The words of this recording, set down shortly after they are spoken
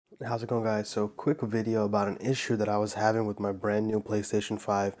How's it going, guys? So quick video about an issue that I was having with my brand new PlayStation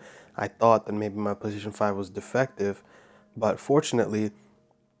 5. I thought that maybe my PlayStation 5 was defective, but fortunately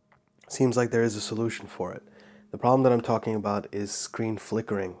seems like there is a solution for it. The problem that I'm talking about is screen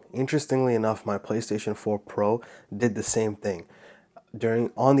flickering. Interestingly enough, my PlayStation 4 Pro did the same thing.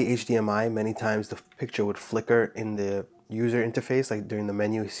 On the HDMI, many times the picture would flicker in the user interface, like during the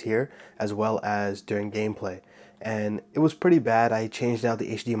menus here, as well as during gameplay. And it was pretty bad. I changed out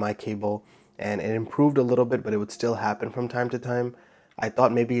the HDMI cable and it improved a little bit, but it would still happen from time to time. I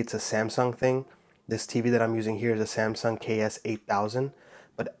thought maybe it's a Samsung thing. This TV that I'm using here is a Samsung KS8000.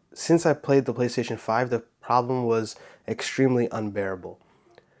 But since I played the PlayStation 5, the problem was extremely unbearable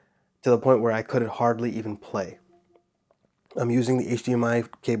to the point where I could hardly even play. I'm using the HDMI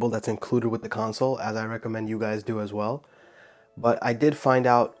cable that's included with the console, as I recommend you guys do as well. But I did find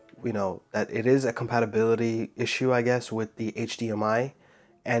out, that it is a compatibility issue, I guess, with the HDMI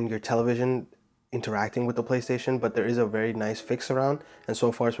and your television interacting with the PlayStation, but there is a very nice fix around, and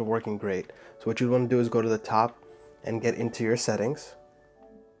so far it's been working great. So what you want to do is go to the top and get into your settings.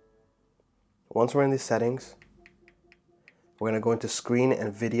 Once we're in the settings, we're going to go into screen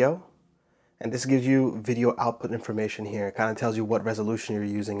and video. And this gives you video output information here. It kind of tells you what resolution you're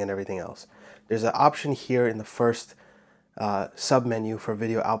using and everything else. There's an option here in the first sub menu for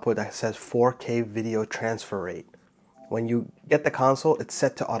video output that says 4K video transfer rate. When you get the console, it's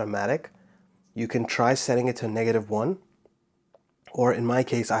set to automatic. You can try setting it to -1, or in my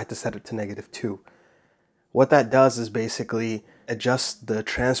case, I had to set it to -2. What that does is basically adjust the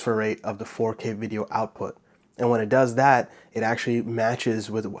transfer rate of the 4K video output. And when it does that, it actually matches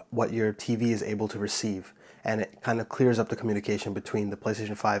with what your TV is able to receive. And it kind of clears up the communication between the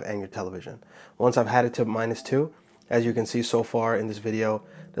PlayStation 5 and your television. Once I've had it to -2, as you can see so far in this video,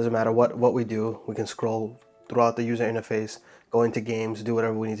 doesn't matter what we do, we can scroll throughout the user interface, go into games, do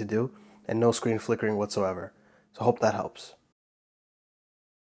whatever we need to do, and no screen flickering whatsoever. So I hope that helps.